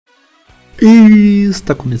E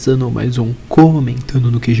está começando mais um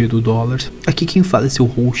Comentando no QG do Dólar. Aqui quem fala é seu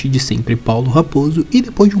host de sempre, Paulo Raposo. E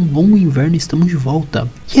depois de um longo inverno estamos de volta.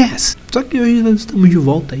 Yes! Só que hoje nós estamos de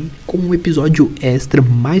volta aí com um episódio extra,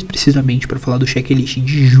 mais precisamente para falar do checklist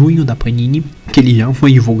de junho da Panini, que ele já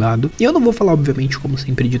foi divulgado. E eu não vou falar, obviamente, como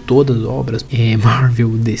sempre, de todas as obras Marvel,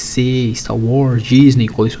 DC, Star Wars, Disney,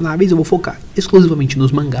 colecionáveis. Eu vou focar exclusivamente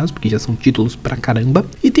nos mangás, porque já são títulos pra caramba.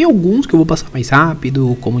 E tem alguns que eu vou passar mais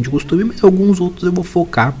rápido, como de costume, mas alguns outros eu vou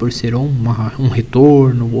focar por ser um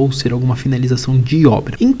retorno ou ser alguma finalização de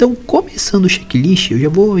obra. Então, começando o checklist, eu já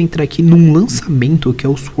vou entrar aqui num lançamento que é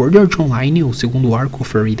o Sword Art Online, o segundo arco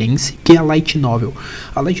Fairy Dance, que é a Light Novel.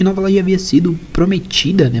 A Light Novel ela já havia sido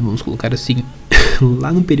prometida, né, vamos colocar assim,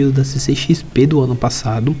 lá no período da CCXP do ano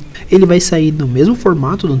passado. Ele vai sair no mesmo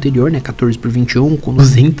formato do anterior, né, 14x21, com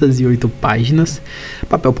 208 páginas,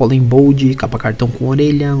 papel Pollen Bold, capa cartão com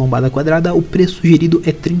orelha, lombada quadrada. O preço sugerido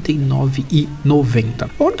é R$ 39,90.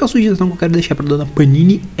 A única sugestão que eu quero deixar para dona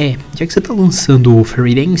Panini é, já que você está lançando o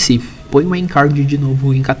Fairy Dance, põe uma encard de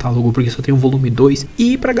novo em catálogo, porque só tem o volume 2.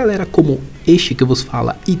 E pra galera como este que eu vos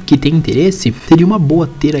fala e que tem interesse, seria uma boa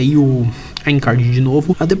ter aí a encard de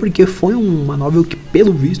novo, até porque foi uma novel que,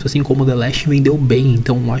 pelo visto, assim como The Last, vendeu bem,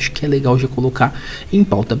 então acho que é legal já colocar em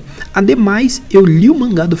pauta. Ademais, eu li o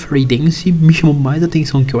mangá do Fairy Dance, me chamou mais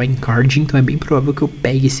atenção que o encard, então é bem provável que eu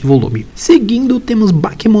pegue esse volume. Seguindo, temos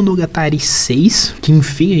Bakemonogatari 6, que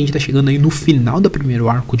enfim, a gente tá chegando aí no final do primeiro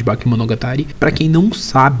arco de Bakemonogatari. Pra quem não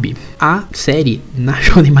sabe, a série na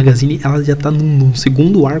Shonen Magazine, ela já tá no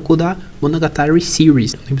segundo arco da Monogatari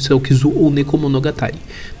Series, não lembro se é o Kizu ou Neko Monogatari,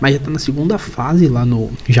 mas já tá na segunda fase lá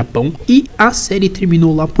no Japão, e a série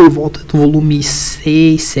terminou lá por volta do volume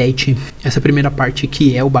 6, 7, essa primeira parte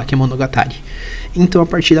que é o Bakemonogatari. Então a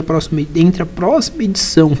partir da próxima, entre a próxima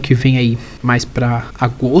edição que vem aí mais pra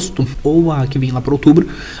agosto, ou a que vem lá pra outubro,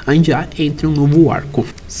 a gente já entra um novo arco.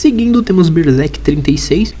 Seguindo, temos Berserk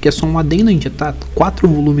 36, que é só um adendo, a gente já tá 4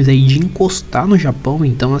 volumes aí de encostar no Japão,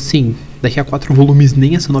 então assim, daqui a 4 volumes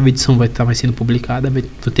nem essa nova edição vai estar mais sendo publicada,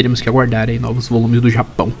 teremos que aguardar aí novos volumes do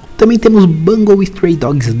Japão. Também temos Bungo Stray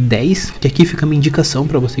Dogs 10, que aqui fica uma indicação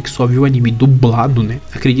para você que só viu o anime dublado, né?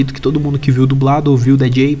 Acredito que todo mundo que viu dublado ouviu da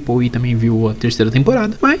J-Pop e também viu a terceira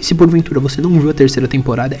temporada, mas se porventura você não viu a terceira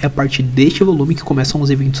temporada, é a partir deste volume que começam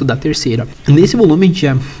os eventos da terceira. Nesse volume, a gente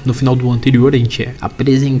já, no final do anterior, a gente é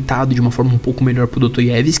apresentado de uma forma um pouco melhor pro Dr.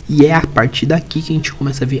 Yevs, e é a partir daqui que a gente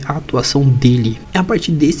começa a ver a atuação dele. É a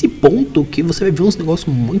partir desse ponto que você vai ver uns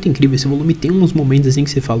negócios muito incríveis. Esse volume tem uns momentos assim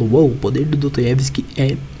que você fala, uou, o poder do Dr. Yevs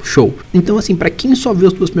é show. Então assim, pra quem só viu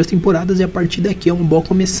as duas primeiras temporadas, e a partir daqui é um bom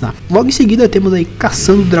começar. Logo em seguida temos aí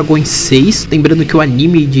Caçando Dragões 6, lembrando que o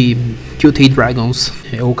anime de Kyotei Dragons,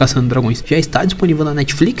 ou Caçando Dragões, já está disponível na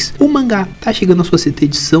Netflix. O mangá tá chegando na sua sexta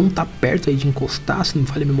edição, tá perto aí de encostar, se não me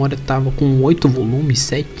falha a memória, tava com 8 volumes,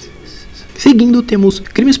 7. Seguindo, temos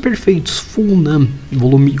Crimes Perfeitos Funan,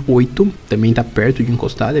 volume 8, também tá perto de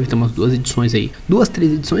encostar, deve ter umas 2 edições aí, 2,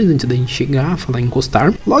 3 edições antes da gente chegar a falar em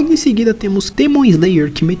encostar. Logo em seguida temos Demon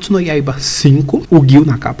Slayer Kimetsu no Yaiba 5, o Gil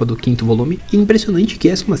na capa do 5º volume. E impressionante que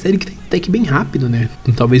essa é uma série que tem até que bem rápido, né?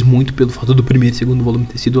 Talvez muito pelo fato do primeiro e segundo volume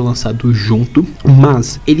ter sido lançado junto,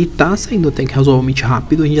 mas ele tá saindo até que razoavelmente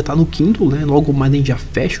rápido. A gente já tá no 5º, né? Logo mais a gente já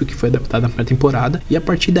fecha o que foi adaptado na primeira temporada, e a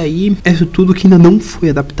partir daí é tudo que ainda não foi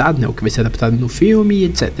adaptado, né? O que vai ser adaptado no filme,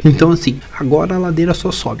 etc. Então assim, agora a ladeira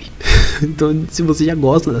só sobe. Então se você já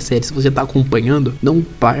gosta da série, se você já tá acompanhando, não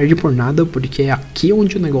perde por nada, porque é aqui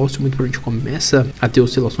onde o negócio muito provavelmente começa a ter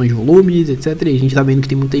oscilações de volumes, etc. E a gente tá vendo que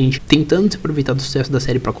tem muita gente tentando se aproveitar do sucesso da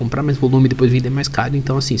série para comprar mais volume e depois vender mais caro.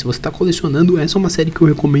 Então assim, se você tá colecionando, essa é uma série que eu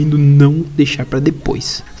recomendo não deixar para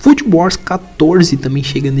depois. Food Wars 14 também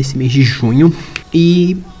chega nesse mês de junho,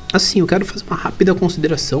 e assim, eu quero fazer uma rápida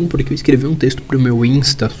consideração, porque eu escrevi um texto pro meu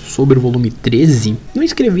Insta sobre o volume 13. Não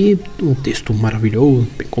escrevi um texto maravilhoso,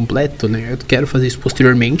 bem completo, né? Eu quero fazer isso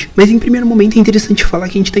posteriormente. Mas em primeiro momento é interessante falar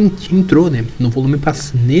que a gente entrou, né?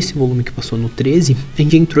 Nesse volume que passou no 13, a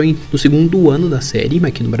gente entrou no segundo ano da série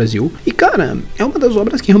aqui no Brasil. E cara, é uma das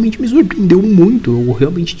obras que realmente me surpreendeu muito. Eu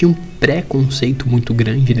realmente tinha um preconceito muito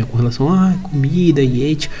grande, né? Com relação a comida e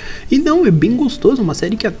et. E não, é bem gostoso. Uma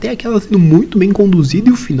série que até aquela sendo muito bem conduzida,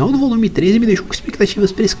 e o final do volume 13 me deixou com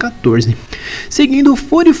expectativas para esse 14. Seguindo,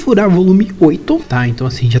 Furifurar volume 8, tá? Então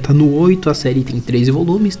assim, já tá no 8, a série tem 13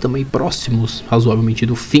 volumes, também próximos razoavelmente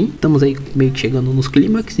do fim. Estamos aí meio que chegando nos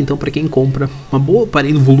clímax, então para quem compra uma boa,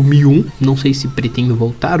 parei no volume 1, não sei se pretendo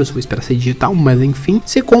voltar ou se vou esperar ser digital, mas enfim,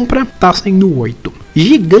 você compra, tá saindo 8.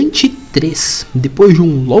 Gigante 3, depois de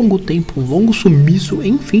um longo tempo, um longo sumiço,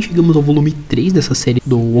 enfim chegamos ao volume 3 dessa série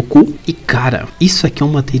do Goku. E cara, isso aqui é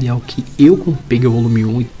um material que eu peguei o volume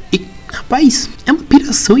 1 e rapaz, é uma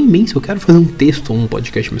piração imensa. Eu quero fazer um texto, um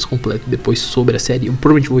podcast mais completo depois sobre a série. Eu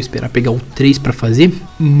provavelmente vou esperar pegar o 3 pra fazer,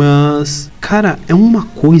 mas, cara, é uma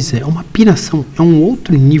coisa, é uma piração, é um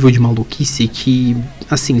outro nível de maluquice que,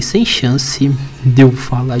 assim, sem chance de eu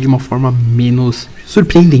falar de uma forma menos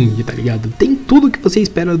surpreendente, tá ligado? Tem tudo que você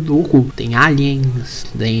espera do Goku. Tem aliens,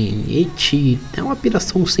 tem Eti, é uma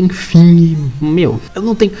piração sem fim. Meu, eu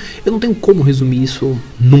não tenho como resumir isso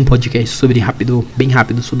num podcast bem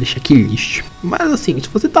rápido sobre checklist. Mas assim, se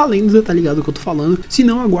você tá lendo, você tá ligado do que eu tô falando. Se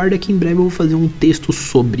não, aguarda que em breve eu vou fazer um texto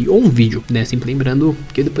sobre, ou um vídeo, né? Sempre lembrando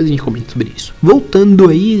que depois a gente comenta sobre isso. Voltando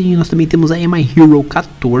aí, nós também temos a My Hero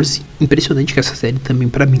 14. Impressionante que essa série também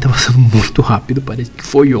pra mim tá passando muito rápido. Parece que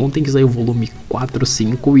foi ontem que saiu o volume 4,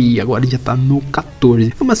 5 e agora já tá no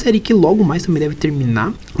 14. É uma série que logo mais também deve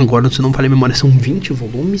terminar. Agora, se não falei a memória, são 20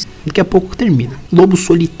 volumes. Daqui a pouco termina. Lobo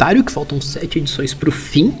Solitário, que faltam 7 edições pro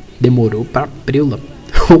fim. Demorou pra preula.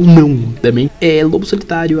 Ou não, também. Lobo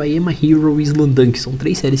Solitário, a My Hero e Slandunk. São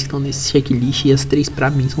 3 séries que estão nesse checklist. E as 3 pra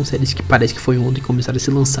mim são séries que parece que foi ontem que começaram a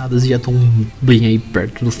ser lançadas e já estão bem aí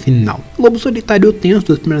perto do final. Lobo Solitário eu tenho as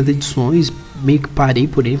 2 primeiras edições. Meio que parei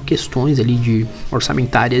por aí, questões ali de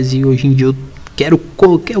orçamentárias. E hoje em dia eu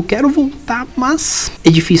quero voltar, mas é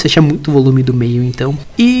difícil achar muito volume do meio, então.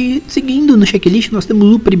 E seguindo no checklist, nós temos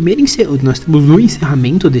o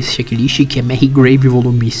encerramento desse checklist, que é Mary Grave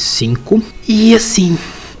volume 5. E assim,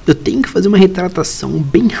 eu tenho que fazer uma retratação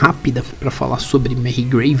bem rápida pra falar sobre Mary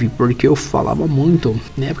Grave, porque eu falava muito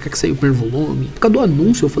na época que saiu o primeiro volume. Por causa do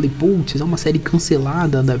anúncio, eu falei, putz, é uma série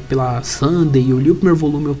cancelada pela Sunday. Eu li o primeiro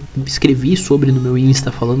volume, eu escrevi sobre no meu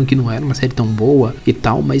Insta, falando que não era uma série tão boa e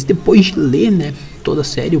tal. Mas depois de ler, né, toda a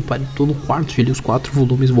série, eu tô no quarto, já li os 4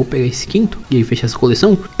 volumes, vou pegar esse 5º e aí fechar essa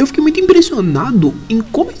coleção. Eu fiquei muito impressionado em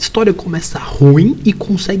como a história começa ruim e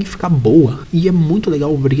consegue ficar boa. E é muito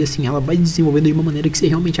legal, porque assim, ela vai desenvolvendo de uma maneira que você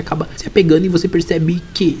realmente acaba se apegando e você percebe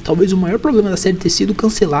que talvez o maior problema da série ter sido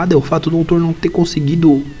cancelada é o fato do autor não ter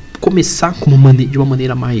conseguido começar de uma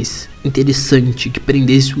maneira mais interessante, que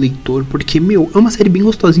prendesse o leitor, porque, é uma série bem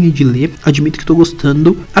gostosinha de ler, admito que tô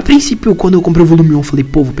gostando. A princípio, quando eu comprei o volume 1, eu falei,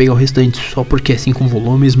 vou pegar o restante só porque é 5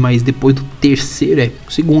 volumes, mas depois do terceiro,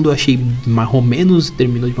 o segundo eu achei mais ou menos,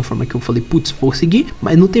 terminou de uma forma que eu falei, putz, vou seguir,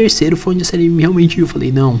 mas no terceiro foi onde a série realmente eu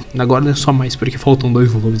falei, não, agora não é só mais porque faltam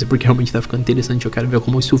 2 volumes, é porque realmente tá ficando interessante, eu quero ver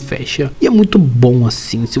como isso fecha, e é muito bom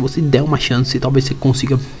assim, se você der uma chance, talvez você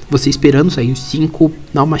consiga, você esperando sair os 5,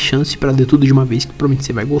 dá uma chance pra ler tudo de uma vez, que provavelmente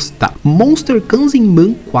você vai gostar. Monster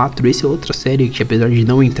Kanzenban 4, essa é outra série que, apesar de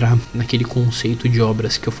não entrar naquele conceito de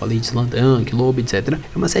obras que eu falei de Slandunk, Lobo, etc,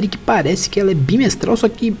 é uma série que parece que ela é bimestral, só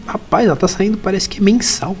que, rapaz, ela tá saindo, parece que é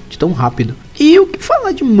mensal, de tão rápido. E o que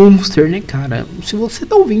falar de Monster, né, cara? Se você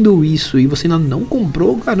tá ouvindo isso e você ainda não comprou,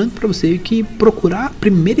 eu garanto pra você que procurar a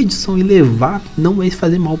primeira edição e levar não vai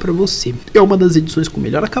fazer mal pra você. É uma das edições com o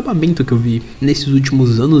melhor acabamento que eu vi nesses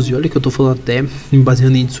últimos anos, e olha que eu tô falando até me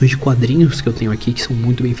baseando em edições de quadrinhos que eu tenho aqui, que são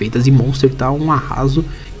muito bem feitas, e Monster tá um arraso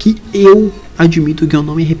que eu admito que eu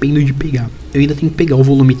não me arrependo de pegar. Eu ainda tenho que pegar o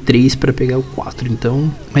volume 3 para pegar o 4,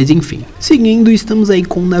 então, mas enfim. Seguindo, estamos aí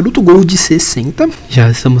com Naruto Gold 60,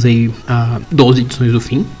 já estamos aí a 12 edições do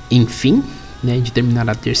fim, enfim, né, de terminar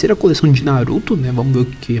a terceira coleção de Naruto, né, vamos ver o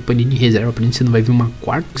que a Panini reserva pra gente, se não vai vir uma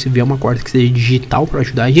quarta, se vier uma quarta que seja digital para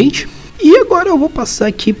ajudar a gente. E agora eu vou passar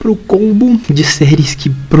aqui pro combo de séries que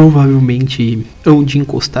provavelmente onde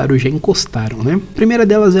encostaram já encostaram, né? A primeira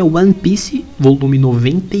delas é One Piece, volume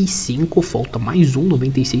 95, falta mais um,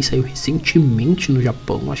 96 saiu recentemente no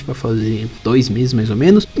Japão, acho que vai fazer 2 meses mais ou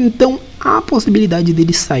menos. Então há a possibilidade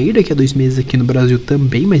dele sair daqui a 2 meses aqui no Brasil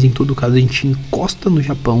também, mas em todo caso a gente encosta no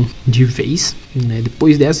Japão de vez, né?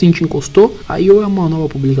 Depois dessa a gente encostou, aí ou é uma nova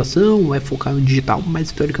publicação, ou é focar no digital,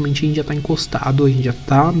 mas teoricamente a gente já tá encostado, a gente já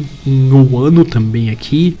tá em um ano também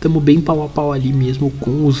aqui, estamos bem pau a pau ali mesmo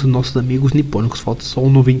com os nossos amigos nipônicos, falta só o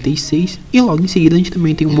 96, e logo em seguida a gente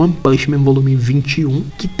também tem um One Punch Man volume 21,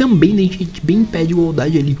 que também a gente bem pede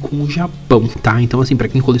igualdade ali com o Japão, tá? Então assim, pra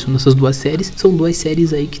quem coleciona essas 2 séries, são 2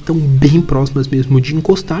 séries aí que estão bem próximas mesmo de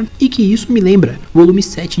encostar, e que isso me lembra volume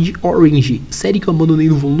 7 de Orange, série que eu abandonei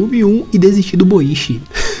no volume 1 e desisti do Boichi.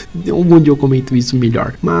 Algum dia eu comento isso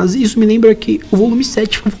melhor, mas isso me lembra que o volume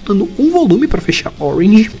 7 fica faltando um volume pra fechar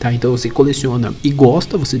Orange, tá? Então você coleciona e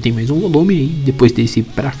gosta, você tem mais um volume aí depois desse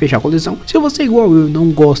pra fechar a coleção. Se você é igual eu, não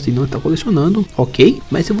gosta e não está colecionando, ok,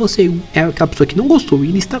 mas se você é aquela pessoa que não gostou e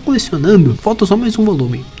ele está colecionando, falta só mais um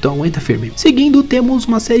volume, então aguenta firme. Seguindo, temos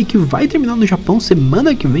uma série que vai terminar no Japão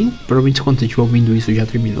semana que vem, provavelmente quando você estiver ouvindo isso já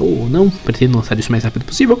terminou ou não, pretendo lançar isso o mais rápido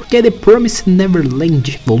possível, que é The Promised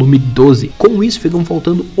Neverland, volume 12. Com isso ficam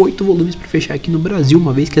faltando 8 volumes para fechar aqui no Brasil,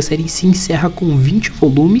 uma vez que a série se encerra com 20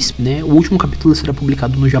 volumes, né? O último capítulo será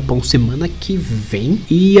publicado no Japão semana que vem.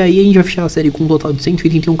 E aí a gente vai fechar a série com um total de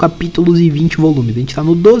 181 capítulos e 20 volumes. A gente tá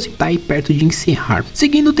no 12, tá aí perto de encerrar.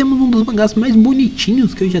 Seguindo, temos um dos mangás mais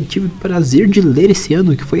bonitinhos que eu já tive o prazer de ler esse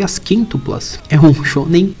ano, que foi As Quíntuplas. É um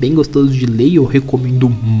shonen bem gostoso de ler e eu recomendo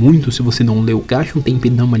muito se você não leu. Gaste um tempo e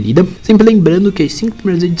dá uma lida. Sempre lembrando que as 5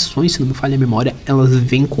 primeiras edições, se não me falha a memória, elas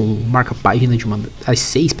vêm com marca-página de uma... As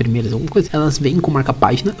 6 primeiras, alguma coisa. Elas vêm com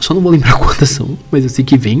marca-página. Só não vou lembrar quantas são, mas eu sei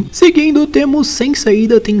que vem. Seguindo, temos Sem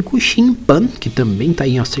Saída, tem Kushin Pan, que também tá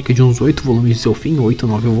em cerca de uns 8 volumes de seu fim, 8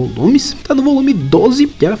 ou 9 volumes. Tá no volume 12,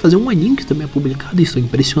 já vai fazer um aninho que também é publicado e estou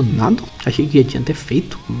impressionado. Achei que já tinha até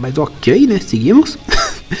feito, mas ok, né? Seguimos.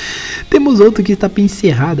 Temos outro que está para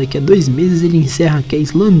encerrar, daqui a 2 meses ele encerra, que é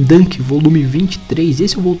Slandunk, volume 23.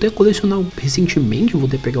 Esse eu voltei a colecionar recentemente, eu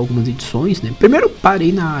voltei a pegar algumas edições, né? Primeiro eu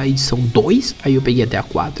parei na edição 2, aí eu peguei até a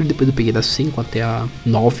 4, depois eu peguei da 5 até a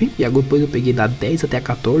 9, e agora depois eu peguei da 10 até a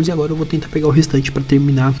 14, e agora eu vou tentar pegar o restante para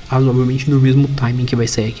terminar razoavelmente no mesmo timing que vai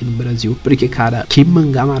sair aqui no Brasil, porque cara, que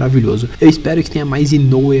mangá maravilhoso. Eu espero que tenha mais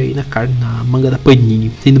Inoue aí na manga da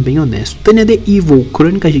Panini, sendo bem honesto. Tanya the Evil,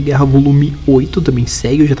 Crônicas de Guerra, volume 8, também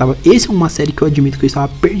segue, eu já tava... Esse é uma série que eu admito que eu estava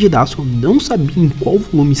perdidaço, eu não sabia em qual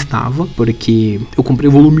volume estava, porque eu comprei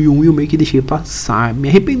o volume 1 e eu meio que deixei passar. Me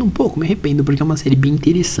arrependo um pouco, porque é uma série bem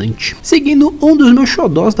interessante. Seguindo, um dos meus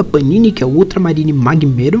xodós da Panini, que é o Ultramarine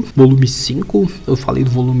Magmero, volume 5. Eu falei do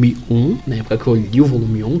volume 1, na época que eu li o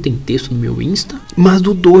volume 1, tem texto no meu Insta. Mas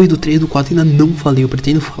do 2, do 3, do 4 ainda não falei, eu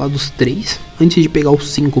pretendo falar dos 3 antes de pegar o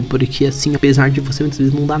 5, porque assim, apesar de você muitas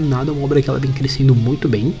vezes não dar nada, é uma obra que ela vem crescendo muito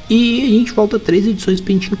bem. E a gente volta 3 edições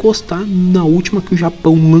pra gente encostar na última que o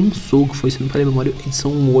Japão lançou, que foi, se não me falei a memória,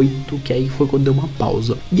 edição 8, que aí foi quando deu uma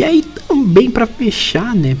pausa. E aí também pra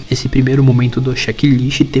fechar, né, esse primeiro momento do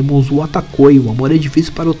checklist, temos o Atakoi, o Amor é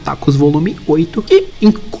Difícil para Otakus, volume 8, e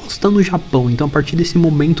encosta no Japão. Então a partir desse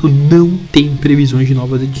momento não tem previsões de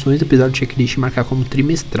novas edições, apesar do checklist marcar como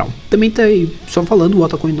trimestral. Também tá aí, só falando, o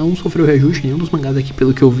Atakoi não sofreu reajuste, nenhum dos mangás aqui,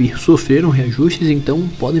 pelo que eu vi, sofreram reajustes, então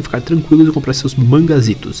podem ficar tranquilos e comprar seus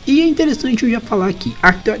mangazitos. E é interessante eu já falar aqui,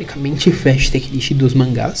 teoricamente fecha o checklist dos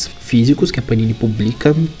mangás físicos que a Panini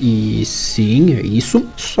publica, e sim, é isso.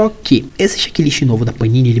 Só que esse checklist novo da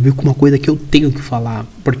Panini, ele veio com uma coisa que eu tenho que falar,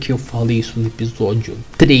 porque eu falei isso no episódio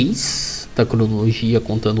 3 da cronologia,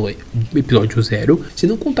 contando o episódio 0. Se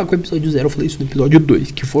não contar com o episódio 0, eu falei isso no episódio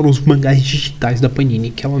 2, que foram os mangás digitais da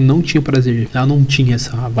Panini, que ela não tinha prazer, ela não tinha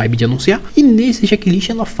essa vibe de anunciar. E nesse checklist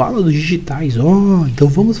ela fala dos digitais. Então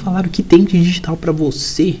vamos falar o que tem de digital para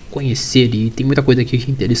você conhecer. E tem muita coisa aqui que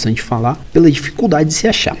é interessante falar, pela dificuldade de se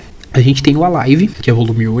achar. A gente tem o Alive, que é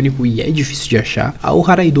volume único e é difícil de achar. A O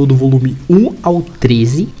Haraido do volume 1 ao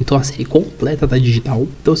 13. Então a série completa tá digital.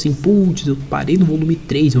 Então assim, putz, eu parei no volume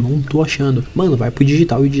 3, eu não tô achando. Mano, vai pro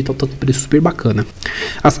digital e o digital tá com preço super bacana.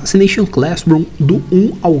 Assassination Classroom do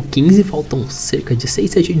 1 ao 15. Faltam cerca de 6,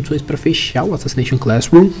 7 edições pra fechar o Assassination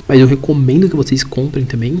Classroom. Mas eu recomendo que vocês comprem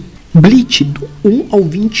também. Bleach do 1 ao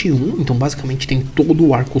 21, então basicamente tem todo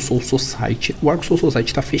o arco Soul Society. O arco Soul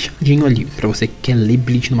Society tá fechadinho ali, pra você que quer ler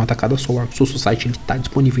Bleach numa tacada só. O arco Soul Society ele tá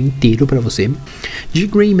disponível inteiro pra você. De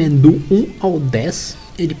Greyman do 1 ao 10,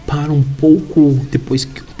 ele para um pouco depois,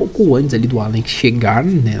 um pouco antes ali do Alex chegar,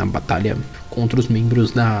 né, na batalha contra os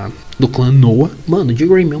membros do clã Noah. Mano, de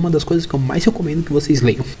Greyman é uma das coisas que eu mais recomendo que vocês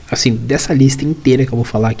leiam. Assim, dessa lista inteira que eu vou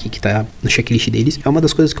falar aqui, que tá no checklist deles, é uma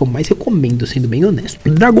das coisas que eu mais recomendo, sendo bem honesto.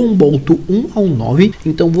 Dragon Ball do 1 ao 9.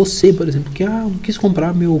 Então você, por exemplo, que não quis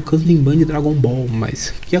comprar meu Kanzenban de Dragon Ball,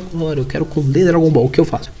 mas que agora eu quero ler Dragon Ball, o que eu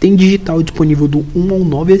faço? Tem digital disponível do 1 ao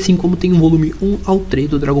 9, assim como tem o volume 1 ao 3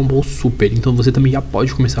 do Dragon Ball Super. Então você também já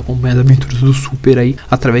pode começar a acompanhar as aventuras do Super aí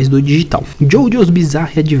através do digital. JoJo's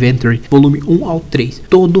Bizarre Adventure, volume 1 ao 3.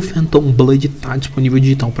 Todo Phantom Blood tá disponível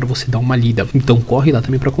digital para você dar uma lida. Então corre lá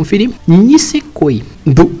também para conferir. Nisekoi,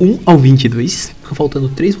 do 1 ao 22. Fica faltando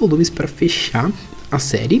 3 volumes para fechar a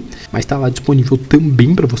série, mas tá lá disponível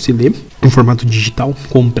também para você ler em formato digital,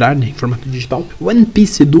 comprar, né, em formato digital. One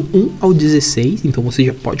Piece do 1 ao 16, então você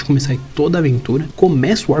já pode começar aí toda a aventura.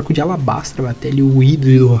 Começa o arco de Alabastra, vai até ali o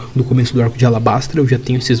ídolo do começo do arco de Alabastra. Eu já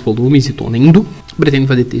tenho esses volumes e tô lendo. Pretendo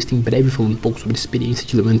fazer texto em breve falando um pouco sobre a experiência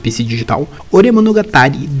de ler One Piece digital.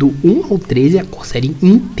 Oremonogatari do 1 ao 13, a série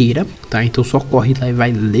inteira, tá? Então só corre lá e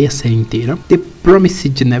vai ler a série inteira. The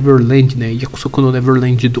Promised Neverland, né? Yakusoku no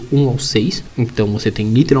Neverland do 1 ao 6. Então você tem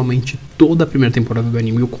literalmente toda a primeira temporada do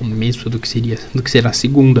anime e o começo do que será a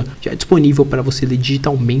segunda, já disponível para você ler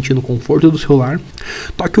digitalmente no conforto do celular.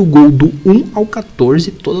 Tokyo Ghoul do 1 ao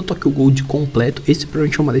 14, toda Tokyo Ghoul de completo. Esse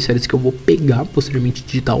provavelmente é uma das séries que eu vou pegar posteriormente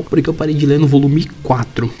digital, porque eu parei de ler no volume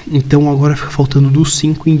 4. Então agora fica faltando do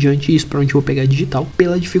 5 em diante, e isso provavelmente eu vou pegar digital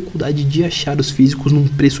pela dificuldade de achar os físicos num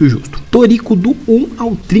preço justo. Toriko do 1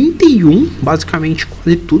 ao 31, basicamente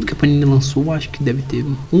quase tudo que a Panini lançou. Acho que deve ter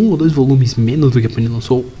 1 ou 2 volumes menos do que a Panini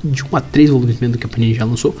lançou, de 1 a 3 volumes menos do que a Panini já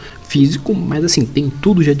lançou físico, mas assim, tem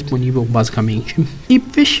tudo já disponível basicamente. E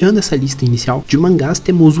fechando essa lista inicial de mangás,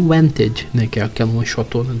 temos o Wanted, né, que é aquela one shot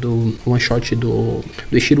do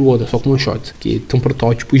Eiichiro Oda, só com one shots, que são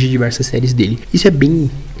protótipos de diversas séries dele. Isso é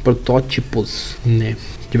bem protótipos, né?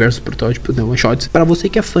 Diversos protótipos, né, one shots, para você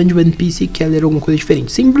que é fã de One Piece e quer ler alguma coisa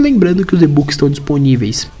diferente. Sempre lembrando que os e-books estão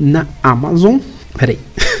disponíveis na Amazon.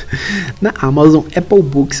 Na Amazon, Apple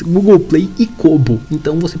Books, Google Play e Kobo.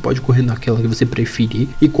 Então você pode correr naquela que você preferir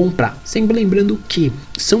e comprar. Sempre lembrando que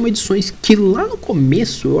são edições que lá no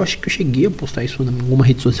começo, eu acho que eu cheguei a postar isso em alguma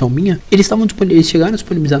rede social minha. Eles chegaram a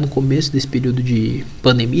disponibilizar no começo desse período de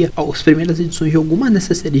pandemia as primeiras edições de algumas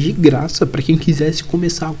dessas séries de graça para quem quisesse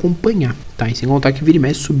começar a acompanhar, tá? E sem contar que vira e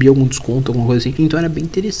mexe subia algum desconto, alguma coisa assim. Então era bem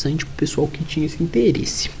interessante pro pessoal que tinha esse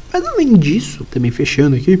interesse. Mas além disso, também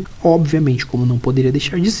fechando aqui, obviamente, como não poderia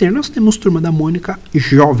deixar de ser, nós temos Turma da Mônica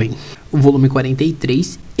Jovem, o volume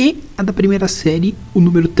 43 e a da primeira série, o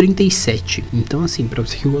número 37. Então assim, pra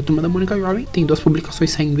você que gosta da Turma da Mônica Jovem, tem 2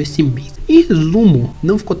 publicações saindo esse mês. Em resumo,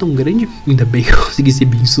 não ficou tão grande, ainda bem que eu consegui ser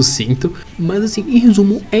bem sucinto, mas assim, em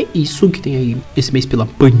resumo, é isso que tem aí esse mês pela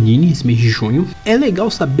Panini, esse mês de junho. É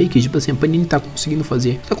legal saber que, tipo assim, a Panini tá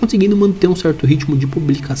conseguindo manter um certo ritmo de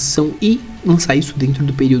publicação e lançar isso dentro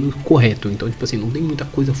do período correto. Então, tipo assim, não tem muita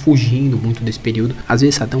coisa fugindo muito desse período, às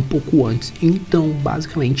vezes até um pouco antes. Então,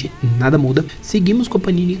 basicamente, nada muda. Seguimos com a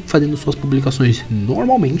Panini fazendo suas publicações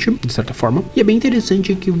normalmente, de certa forma. E é bem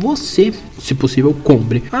interessante que você, se possível,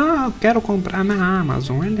 compre. Ah, eu quero comprar na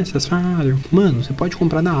Amazon, é necessário. Mano, você pode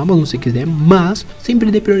comprar na Amazon se quiser, mas sempre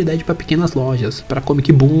dê prioridade para pequenas lojas, para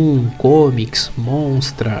Comic Boom, Comics,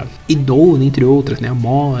 Monstra, Idol, entre outras, né?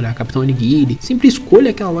 Amora, Capitão Onigiri. Sempre escolha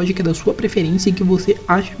aquela loja que é da sua preferência e que você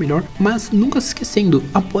acha melhor, mas nunca se esquecendo,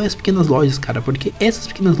 apoie as pequenas lojas, cara, porque essas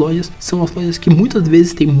pequenas lojas são as lojas que muitas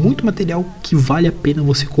vezes tem muito material que vale a pena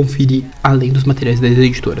você conferir, além dos materiais das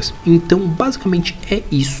editoras. Então, basicamente é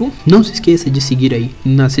isso. Não se esqueça de seguir aí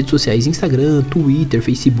nas redes sociais, Instagram, Twitter,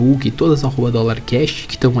 Facebook, todas as @dollarcast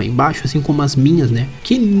que estão aí embaixo, assim como as minhas, né?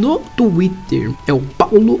 Que no Twitter é o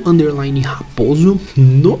Paulo_Raposo,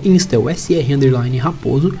 no Insta é o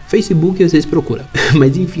SR_Raposo, Facebook às vezes procura.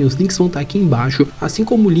 Mas enfim, os links vão estar aqui embaixo, assim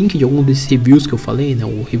como o link de algum desses reviews que eu falei, né?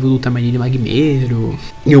 O review do Tamarine Magmeiro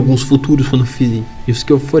e alguns futuros quando eu fizer. E os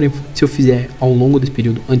que se eu fizer ao longo desse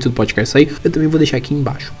período antes do podcast sair, eu também vou deixar aqui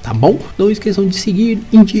embaixo, tá bom? Não esqueçam de seguir,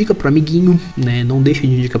 indica pro amiguinho, né? Não deixa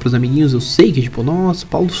de indicar pros amiguinhos. Eu sei que tipo, nossa,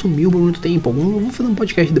 Paulo sumiu por muito tempo. Eu vou fazer um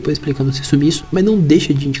podcast depois explicando se sumiu isso, mas não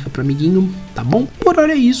deixa de indicar pro amiguinho, tá bom? Por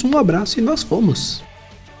hora é isso, um abraço e nós fomos.